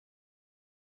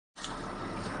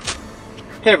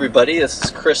Hey everybody, this is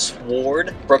Chris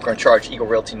Ward, broker in charge, Eagle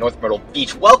Realty, North Myrtle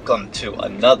Beach. Welcome to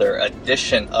another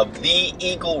edition of the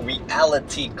Eagle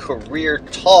Realty Career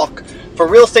Talk for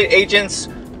real estate agents,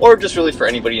 or just really for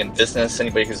anybody in business,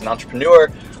 anybody who's an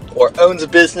entrepreneur, or owns a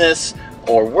business,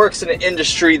 or works in an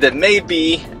industry that may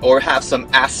be, or have some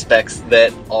aspects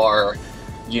that are,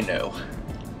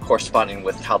 corresponding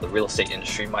with how the real estate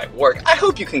industry might work. I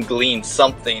hope you can glean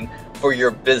something for your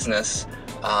business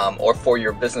or for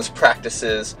your business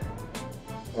practices,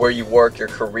 where you work, your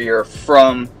career,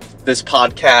 from this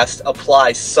podcast.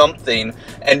 Apply something.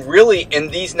 And really, in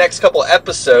these next couple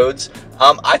episodes,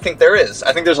 I think there's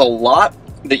a lot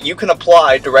that you can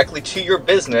apply directly to your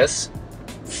business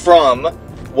from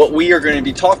what we are going to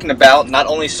be talking about, not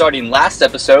only starting last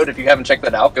episode. If you haven't checked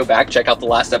that out, go back, check out the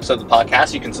last episode of the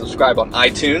podcast. You can subscribe on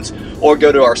iTunes or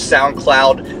go to our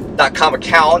Soundcloud.com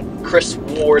account, Chris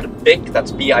Ward Bick,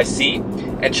 that's B-I-C,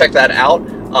 and check that out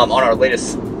on our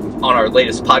latest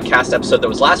podcast episode that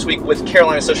was last week with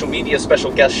Carolina social media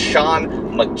special guest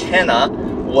Sean McKenna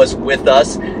was with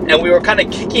us, and we were kind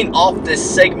of kicking off this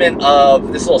segment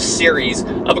of this little series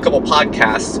of a couple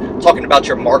podcasts talking about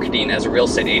your marketing as a real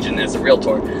estate agent, as a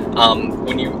realtor.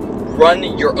 When you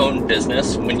run your own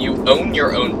business, when you own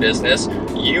your own business,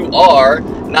 you are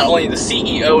not only the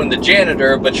CEO and the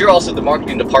janitor, but you're also the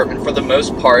marketing department for the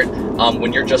most part.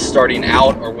 When you're just starting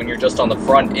out, or when you're just on the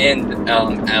front end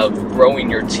of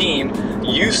growing your team,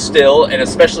 you still, and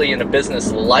especially in a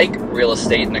business like real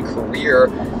estate and a career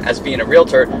as being a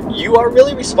realtor, you are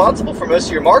really responsible for most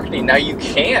of your marketing. Now, you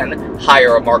can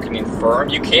hire a marketing firm.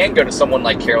 You can go to someone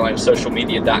like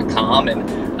carolinasocialmedia.com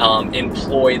and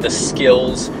employ the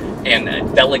skills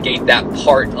and delegate that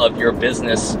part of your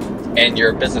business and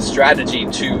your business strategy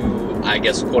to, I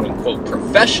guess, quote unquote,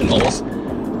 professionals.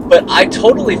 But I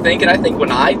totally think, and I think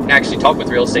when I actually talk with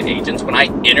real estate agents, when I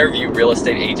interview real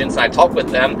estate agents and I talk with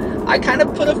them, I kind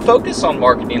of put a focus on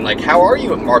marketing. Like, how are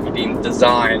you at marketing,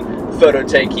 design, photo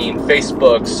taking,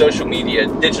 Facebook, social media,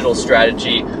 digital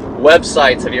strategy,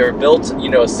 websites? Have you ever built,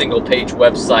 a single page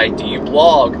website? Do you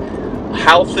blog?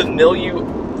 How familiar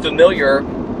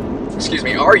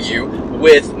are you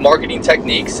with marketing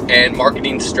techniques and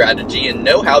marketing strategy and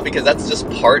know-how? Because that's just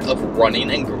part of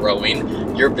running and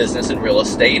growing your business in real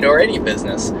estate, or any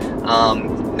business.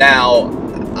 Now,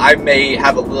 I may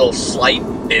have a little slight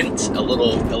bent, a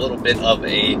little bit of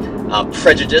a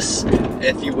prejudice,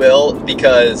 if you will,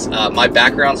 because my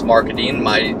background's marketing.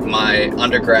 My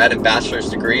undergrad and bachelor's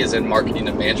degree is in marketing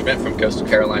and management from Coastal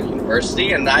Carolina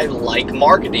University, and I like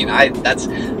marketing. That's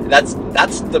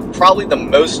probably the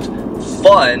most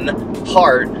fun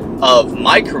part of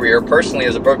my career personally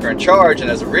as a broker in charge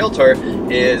and as a realtor,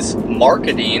 is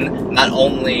marketing, not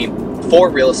only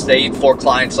for real estate, for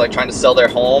clients like trying to sell their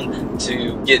home,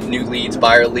 to get new leads,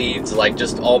 buyer leads, like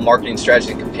just all marketing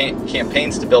strategy and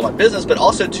campaigns to build my business, but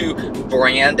also to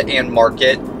brand and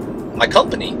market my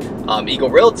company, Eagle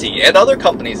Realty, and other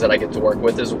companies that I get to work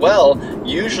with as well.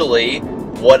 Usually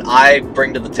what I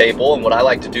bring to the table and what I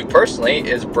like to do personally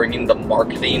is bringing the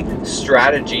marketing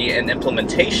strategy and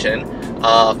implementation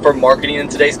for marketing in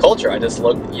today's culture. I just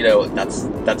look,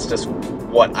 that's just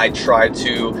what I try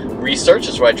to research.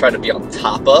 Is what I try to be on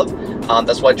top of.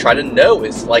 That's what I try to know,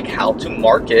 is like how to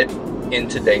market in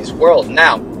today's world.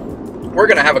 Now, we're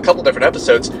going to have a couple different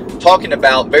episodes talking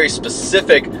about very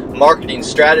specific marketing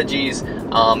strategies,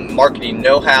 marketing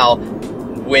know-how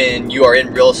when you are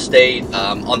in real estate.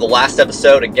 On the last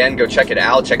episode, again, go check it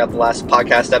out. Check out the last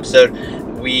podcast episode.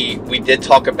 We did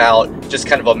talk about just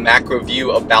kind of a macro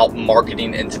view about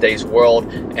marketing in today's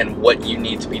world and what you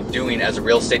need to be doing as a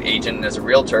real estate agent and as a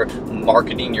realtor,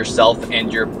 marketing yourself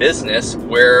and your business,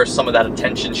 where some of that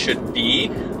attention should be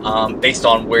based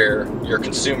on where your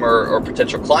consumer or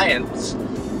potential clients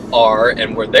are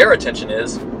and where their attention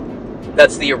is.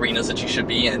 That's the arenas that you should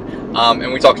be in.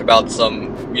 And we talked about some,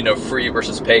 free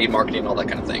versus paid marketing, all that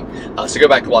kind of thing. So go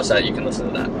back and watch that. You can listen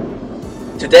to that.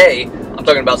 Today, I'm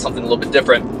talking about something a little bit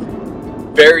different,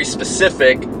 very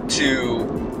specific to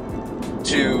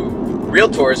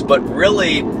realtors, but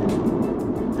really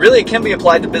it can be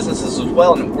applied to businesses as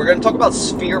well. And we're going to talk about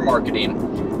sphere marketing.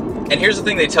 And here's the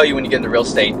thing they tell you when you get into real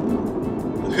estate: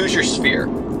 who's your sphere?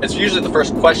 It's usually the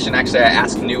first question actually I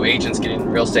ask new agents getting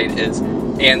into real estate is,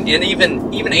 and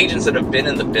even agents that have been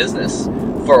in the business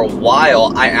for a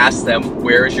while, I ask them,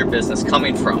 where is your business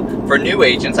coming from? For new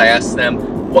agents, I ask them,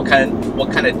 what kind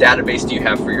of database do you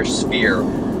have for your sphere?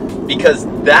 Because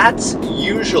that's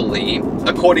usually,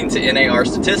 according to NAR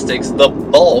statistics, the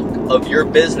bulk of your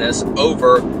business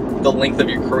over the length of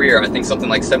your career. I think something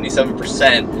like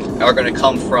 77% are going to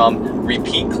come from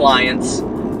repeat clients,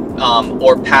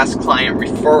 or past client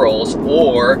referrals,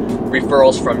 or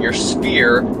referrals from your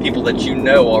sphere, people that you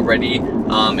know already,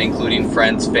 including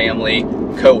friends, family,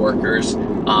 coworkers,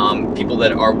 people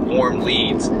that are warm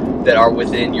leads that are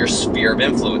within your sphere of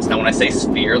influence. Now, when I say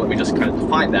sphere, let me just kind of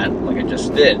define that like I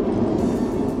just did.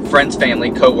 Friends, family,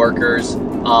 coworkers,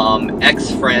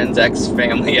 ex-friends,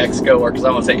 ex-family, ex-coworkers. I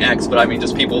don't want to say ex, but I mean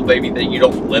just people maybe that you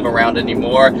don't live around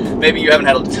anymore. Maybe you haven't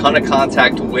had a ton of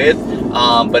contact with,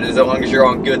 but as long as you're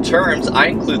on good terms, I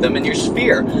include them in your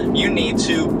sphere. You need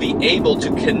to be able to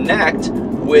connect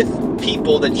with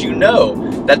people that you know.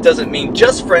 That doesn't mean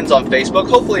just friends on Facebook.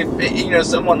 Hopefully, you know,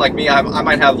 someone like me, I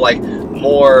might have like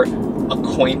more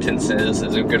acquaintances,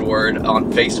 is a good word,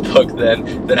 on Facebook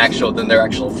than they're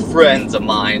actual friends of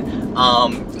mine.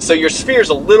 So your sphere is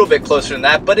a little bit closer than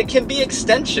that, but it can be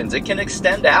extensions. It can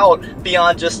extend out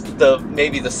beyond just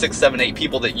maybe the 6, 7, 8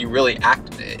 people that you really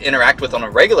interact with on a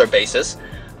regular basis.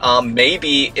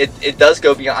 Maybe it does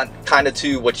go beyond kind of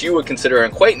to what you would consider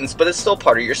an acquaintance, but it's still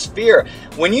part of your sphere.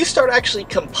 When you start actually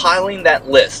compiling that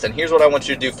list, and here's what I want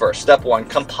you to do first. Step 1,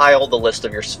 compile the list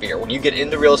of your sphere. When you get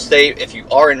into real estate, if you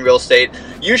are in real estate,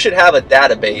 you should have a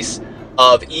database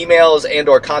of emails and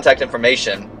or contact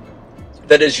information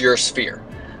that is your sphere.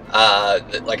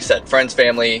 Like I said, friends,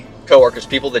 family, coworkers,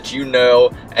 people that you know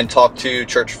and talk to,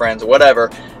 church friends, whatever.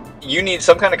 You need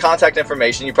some kind of contact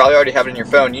information. You probably already have it in your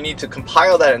phone. You need to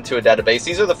compile that into a database.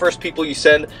 These are the first people you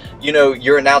send, you know,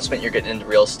 your announcement you're getting into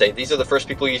real estate. These are the first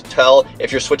people you tell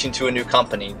if you're switching to a new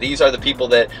company. These are the people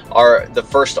that are the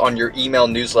first on your email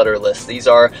newsletter list. These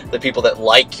are the people that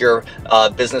like your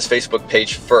business Facebook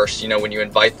page first, you know, when you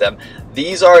invite them.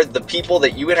 These are the people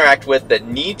that you interact with that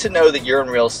need to know that you're in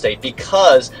real estate,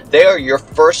 because they are your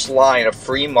first line of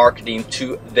free marketing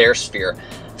to their sphere.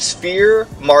 Sphere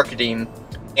marketing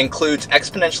includes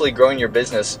exponentially growing your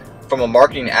business from a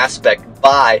marketing aspect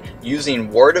by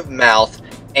using word of mouth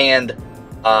and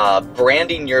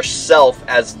branding yourself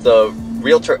as the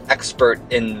realtor expert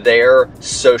in their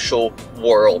social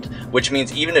world, which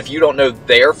means even if you don't know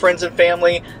their friends and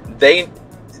family, the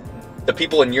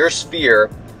people in your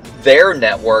sphere, their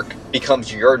network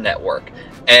becomes your network.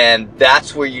 And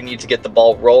that's where you need to get the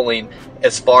ball rolling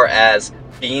as far as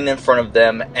being in front of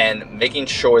them and making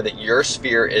sure that your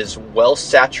sphere is well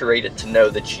saturated to know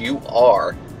that you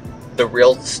are the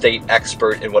real estate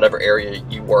expert in whatever area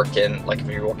you work in. Like if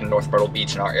you're working in North Myrtle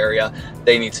Beach in our area,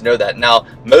 they need to know that. Now,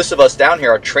 most of us down here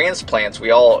are transplants. A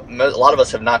lot of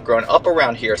us have not grown up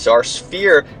around here. So our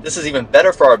sphere, this is even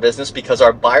better for our business because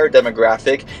our buyer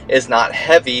demographic is not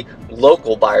heavy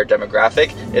local buyer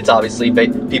demographic. It's obviously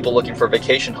people looking for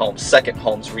vacation homes, second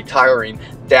homes, retiring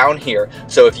down here.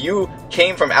 So if you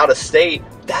came from out of state,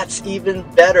 that's even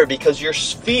better because your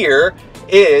sphere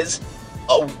is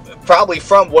probably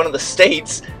from one of the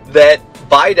states that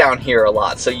buy down here a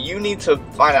lot. So you need to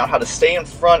find out how to stay in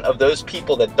front of those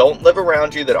people that don't live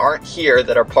around you, that aren't here,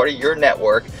 that are part of your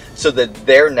network, so that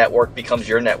their network becomes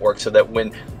your network, so that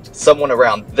when someone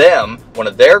around them, one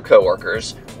of their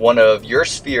coworkers, one of your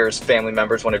sphere's family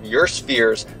members, one of your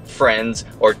sphere's friends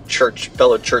or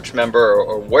fellow church member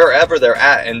or wherever they're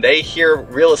at, and they hear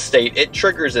real estate, it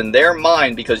triggers in their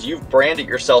mind because you've branded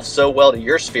yourself so well to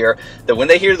your sphere that when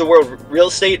they hear the word real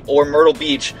estate or Myrtle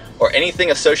Beach or anything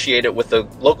associated with the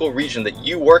local region that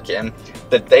you work in,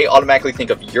 that they automatically think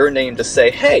of your name to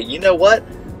say, hey, you know what?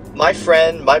 My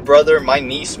friend, my brother, my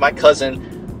niece, my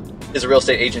cousin is a real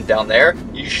estate agent down there.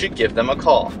 You should give them a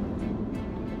call.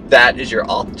 That is your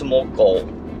optimal goal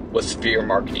with sphere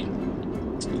marketing.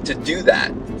 To do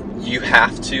that, you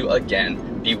have to,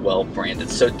 again, be well branded.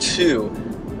 So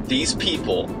these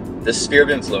people, the sphere of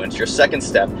influence, your second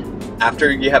step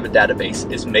after you have a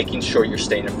database is making sure you're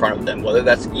staying in front of them, whether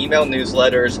that's email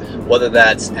newsletters, whether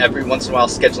that's every once in a while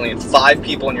scheduling 5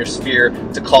 people in your sphere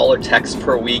to call or text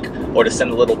per week, or to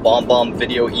send a little bomb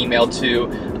video email to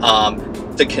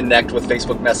connect with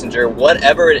Facebook Messenger.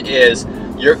 Whatever it is,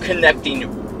 you're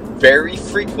connecting very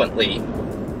frequently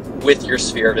with your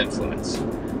sphere of influence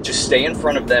to stay in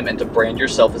front of them and to brand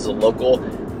yourself as a local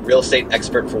real estate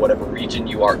expert for whatever region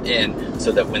you are in,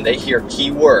 so that when they hear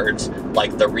keywords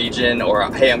like the region, or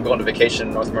hey, I'm going to vacation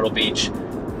in North Myrtle Beach,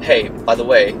 hey, by the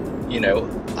way, you know,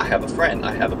 I have a friend,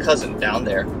 I have a cousin down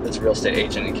there that's a real estate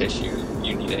agent in case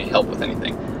you need any help with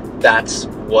anything. That's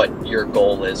what your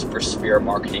goal is for sphere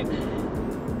marketing.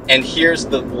 And here's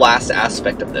the last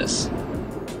aspect of this.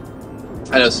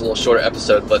 I know it's a little shorter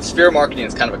episode, but sphere marketing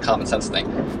is kind of a common sense thing.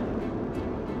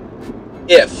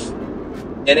 If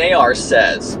NAR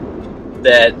says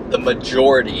that the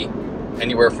majority,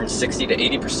 anywhere from 60 to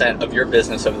 80% of your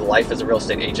business over the life as a real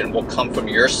estate agent will come from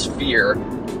your sphere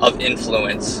of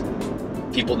influence,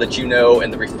 people that you know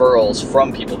and the referrals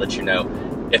from people that you know,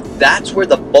 if that's where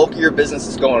the bulk of your business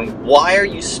is going, why are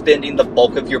you spending the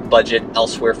bulk of your budget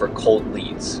elsewhere for cold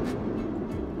leads?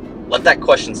 Let that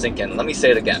question sink in. Let me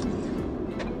say it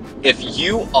again. If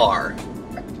you are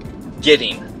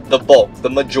getting the bulk, the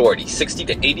majority, 60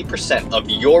 to 80% of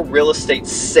your real estate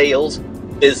sales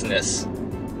business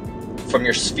from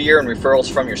your sphere and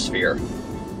referrals from your sphere,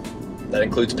 that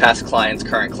includes past clients,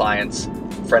 current clients,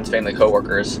 friends, family,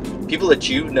 coworkers, people that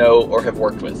you know or have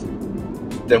worked with,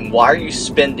 then why are you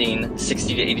spending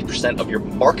 60 to 80% of your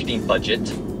marketing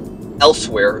budget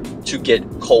elsewhere to get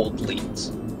cold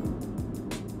leads?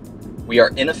 We are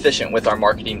inefficient with our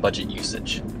marketing budget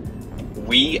usage.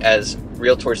 We as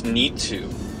realtors need to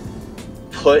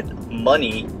put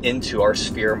money into our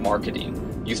sphere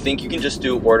marketing. You think you can just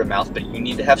do it word of mouth, but you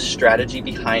need to have strategy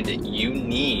behind it. You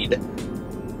need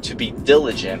to be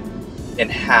diligent in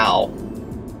how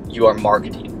you are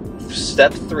marketing.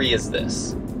 Step 3 is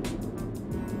this.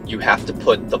 You have to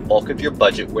put the bulk of your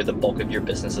budget where the bulk of your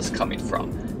business is coming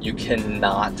from. You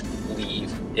cannot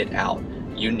leave it out.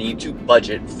 You need to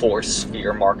budget for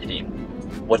sphere marketing.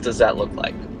 What does that look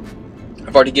like?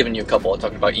 I've already given you a couple. I'm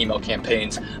talking about email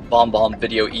campaigns, bomb,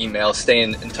 video email,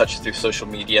 staying in touch through social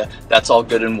media. That's all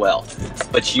good and well.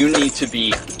 But you need to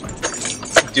be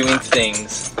doing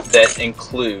things that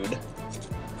include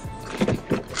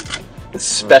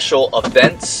special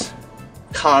events,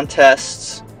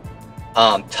 contests,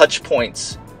 touch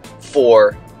points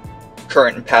for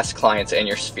current and past clients and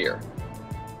your sphere.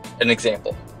 An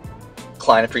example,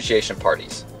 client appreciation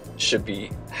parties. You should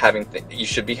be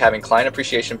having client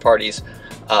appreciation parties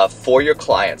for your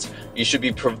clients. You should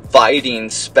be providing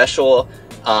special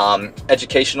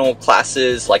educational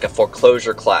classes like a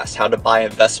foreclosure class, how to buy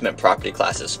investment property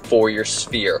classes for your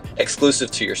sphere, exclusive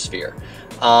to your sphere.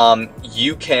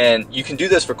 You can do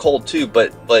this for cold too,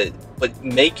 but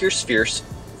make your sphere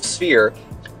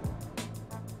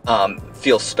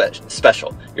feel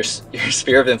special. Your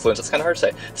sphere of influence, it's kind of hard to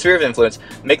say. Sphere of influence,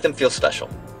 make them feel special.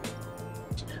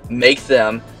 Make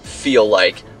them feel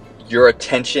like your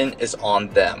attention is on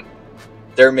them.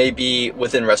 There may be,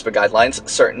 within RESPA guidelines,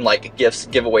 certain like gifts,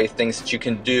 giveaway things that you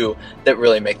can do that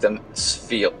really make them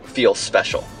feel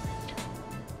special.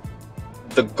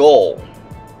 The goal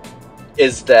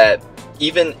is that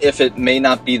even if it may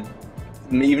not be,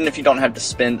 even if you don't have to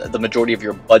spend the majority of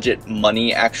your budget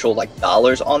money, actual like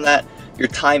dollars on that, your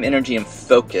time, energy, and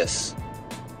focus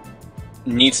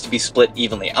needs to be split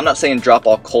evenly. I'm not saying drop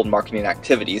all cold marketing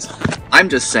activities. I'm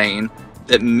just saying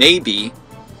that maybe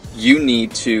you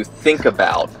need to think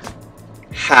about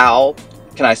how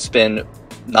can I spend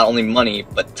not only money,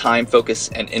 but time, focus,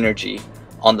 and energy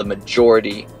on the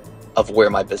majority of where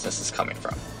my business is coming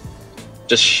from.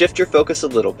 Just shift your focus a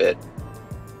little bit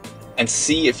and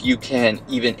see if you can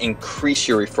even increase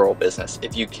your referral business,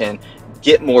 if you can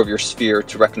get more of your sphere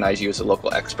to recognize you as a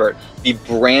local expert, be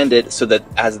branded so that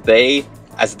as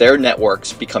their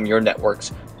networks become your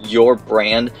networks, your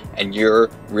brand and your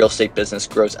real estate business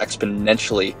grows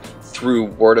exponentially through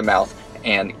word of mouth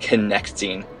and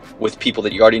connecting with people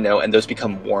that you already know, and those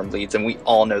become warm leads. And we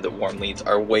all know that warm leads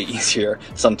are way easier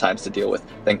sometimes to deal with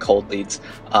than cold leads.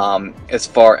 As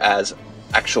far as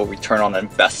actual return on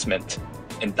investment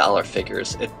in dollar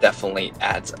figures, it definitely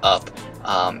adds up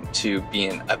to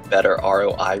being a better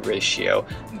ROI ratio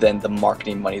than the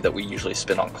marketing money that we usually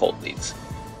spend on cold leads.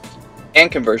 And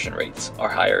conversion rates are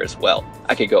higher as well.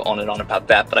 I could go on and on about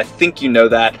that, but I think you know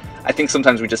that. I think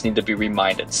sometimes we just need to be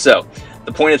reminded. So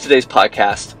the point of today's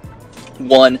podcast,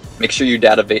 1, make sure you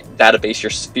database your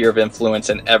sphere of influence,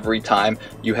 and every time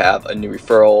you have a new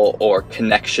referral or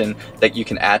connection that you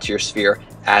can add to your sphere,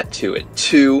 add to it.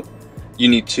 2, you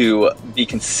need to be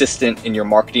consistent in your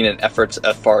marketing and efforts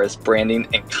as far as branding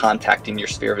and contacting your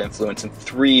sphere of influence. And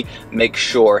 3, make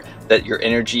sure that your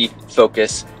energy,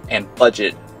 focus, and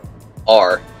budget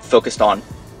are focused on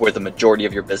where the majority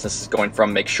of your business is going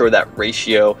from. Make sure that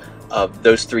ratio of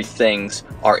those 3 things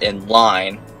are in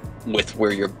line with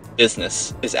where your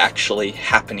business is actually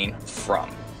happening from.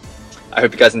 I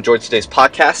hope you guys enjoyed today's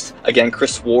podcast. Again,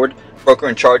 Chris Ward, broker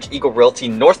in charge, Eagle Realty,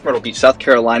 North Myrtle Beach, South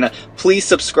Carolina. Please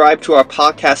subscribe to our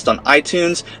podcast on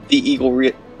iTunes, The Eagle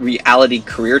Reality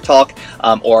Career Talk,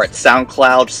 or at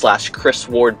SoundCloud /Chris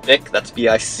Ward Vic. That's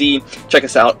VIC. Check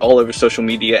us out all over social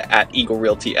media at Eagle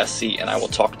Realty SC, and I will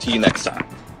talk to you next time.